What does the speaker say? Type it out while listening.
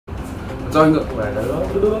What's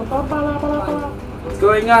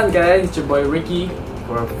going on, guys? It's your boy Ricky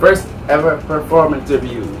for our first ever performance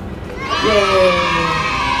review. Yay!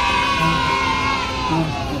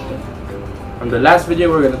 From the last video,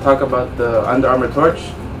 we're going to talk about the Under Armour Torch,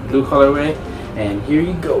 blue colorway, and here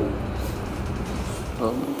you go.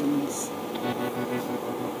 Oh my goodness.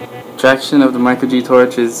 Traction of the Micro G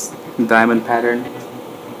torch is diamond pattern.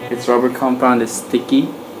 Its rubber compound is sticky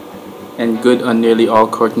and good on nearly all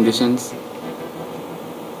core conditions.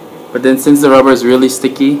 But then since the rubber is really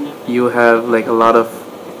sticky, you have like a lot of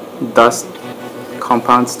dust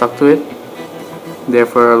compound stuck to it.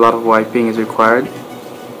 Therefore a lot of wiping is required.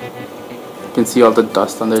 You can see all the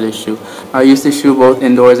dust under this shoe. I used this shoe both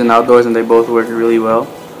indoors and outdoors and they both work really well.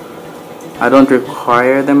 I don't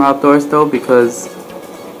require them outdoors though because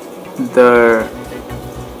the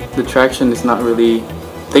traction is not really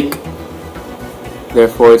thick.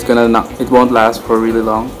 Therefore it won't last for really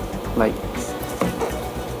long. Like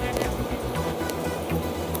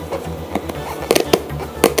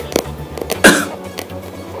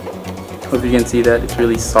hope you can see that it's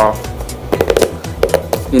really soft.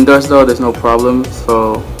 Indoors though there's no problem,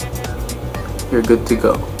 so you're good to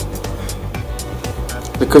go.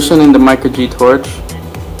 The cushion in the Micro G torch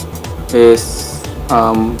is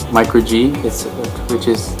Micro G, which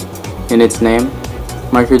is in its name.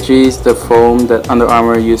 Micro G is the foam that Under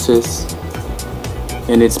Armour uses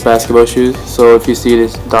in its basketball shoes. So if you see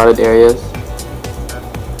these dotted areas,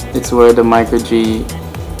 it's where the Micro G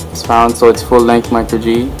is found. So it's full length Micro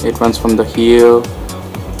G. It runs from the heel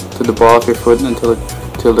to the ball of your foot until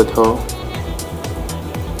the toe.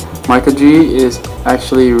 Micro G is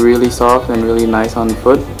actually really soft and really nice on the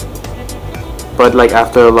foot, but like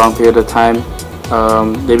after a long period of time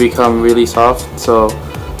they become really soft, so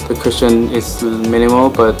the cushion is minimal.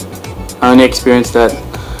 But I only experienced that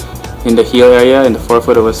in the heel area. In the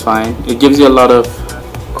forefoot it was fine. It gives you a lot of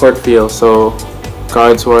court feel, so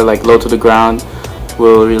guards who are like low to the ground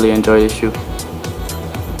will really enjoy this shoe.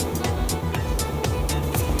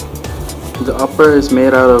 The upper is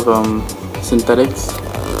made out of synthetics,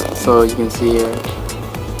 so you can see here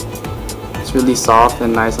it's really soft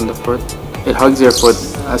and nice on the foot. It hugs your foot.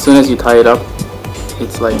 As soon as you tie it up,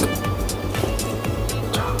 it's like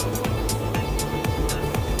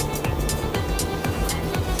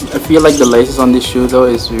I feel like the laces on this shoe though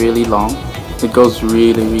is really long. It goes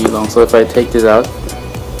really long. So if I take this out,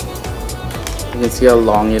 you can see how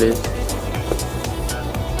long it is.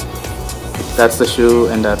 That's the shoe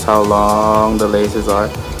and that's how long the laces are.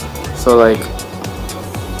 So like,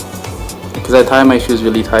 because I tie my shoes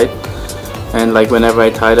really tight, and like whenever I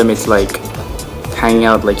tie them it's like hanging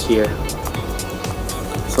out like here.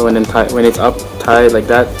 So when it's up tied like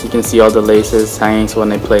that, you can see all the laces hanging, so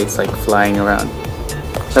when I play it's like flying around.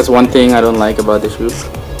 That's one thing I don't like about the shoe.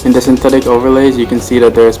 In the synthetic overlays you can see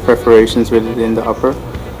that there's perforations within the upper.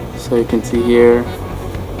 So you can see here,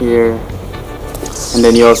 here, and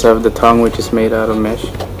then you also have the tongue, which is made out of mesh.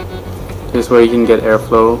 This is where you can get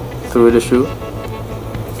airflow through the shoe.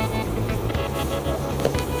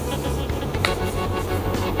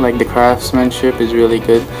 Like the craftsmanship is really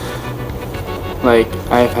good. Like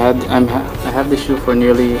I have this shoe for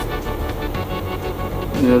nearly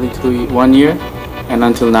 1 year, and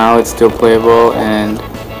until now it's still playable and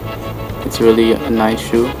it's really a nice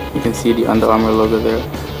shoe. You can see the Under Armour logo there,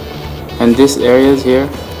 and these areas here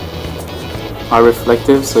are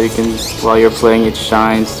reflective, so you can, while you're playing, it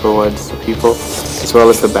shines towards the people, as well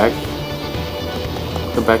as the back.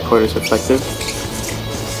 The back part is reflective,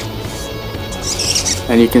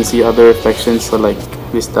 and you can see other reflections, so like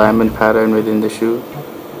this diamond pattern within the shoe,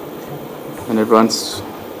 and it runs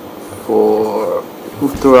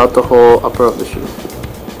throughout the whole upper of the shoe.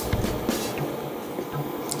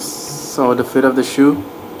 So the fit of the shoe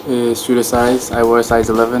is true to size. I wear size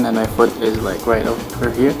 11 and my foot is like right over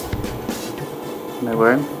here. I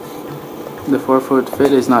wear them. The forefoot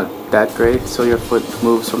fit is not that great, so your foot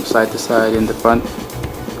moves from side to side in the front.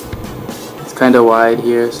 It's kind of wide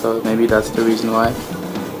here, so maybe that's the reason why.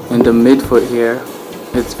 In the midfoot here,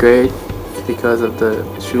 it's great because of the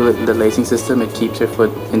lacing system. It keeps your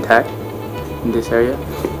foot intact in this area,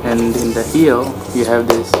 and in the heel you have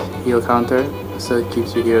this heel counter, so it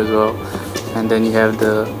keeps you here as well. And then you have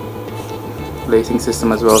the lacing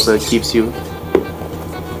system as well, so it keeps you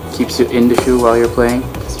in the shoe while you're playing.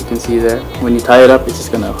 As you can see there, when you tie it up, it's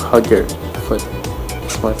just gonna hug your foot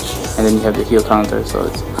as much. And then you have the heel counter, so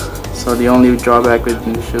the only drawback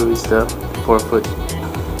within the shoe is the forefoot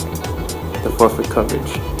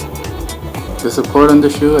coverage. The support on the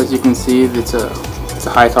shoe, as you can see, it's a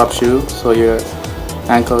high top shoe, so your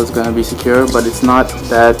ankle is gonna be secure, but it's not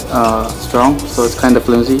that strong, so it's kind of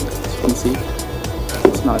flimsy. You can see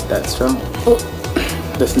it's not that strong.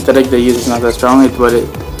 The synthetic they use is not that strong, but it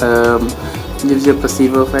gives you a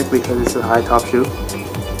placebo effect because it's a high top shoe.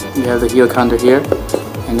 You have the heel counter here,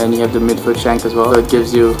 and then you have the midfoot shank as well, so it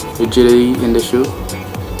gives you rigidity in the shoe.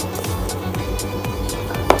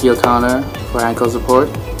 Heel counter for ankle support,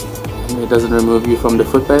 and it doesn't remove you from the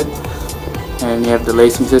footbed. And you have the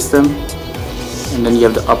lacing system, and then you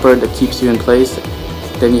have the upper that keeps you in place.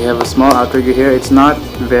 Then you have a small outrigger here. It's not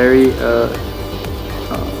very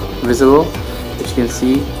visible, but you can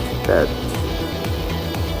see that.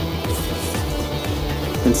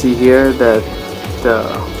 You can see here that the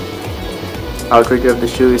outrigger of the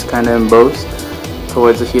shoe is kind of embossed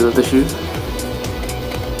towards the heel of the shoe.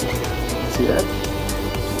 See that?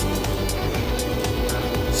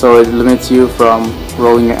 So it limits you from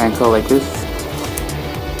rolling your ankle like this.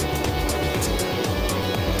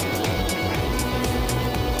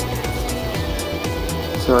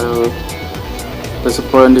 So the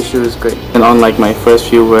support on the shoe is great, and unlike my first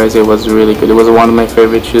few wears, it was really good. It was one of my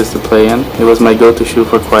favorite shoes to play in. It was my go-to shoe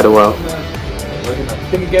for quite a while.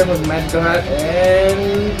 Pick again with Magical Hat,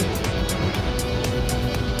 and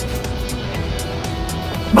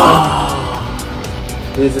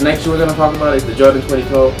this is the next shoe we're gonna talk about. Is the Jordan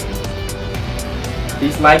 2012.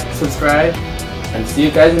 Please like, subscribe, and see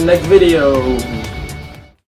you guys in the next video.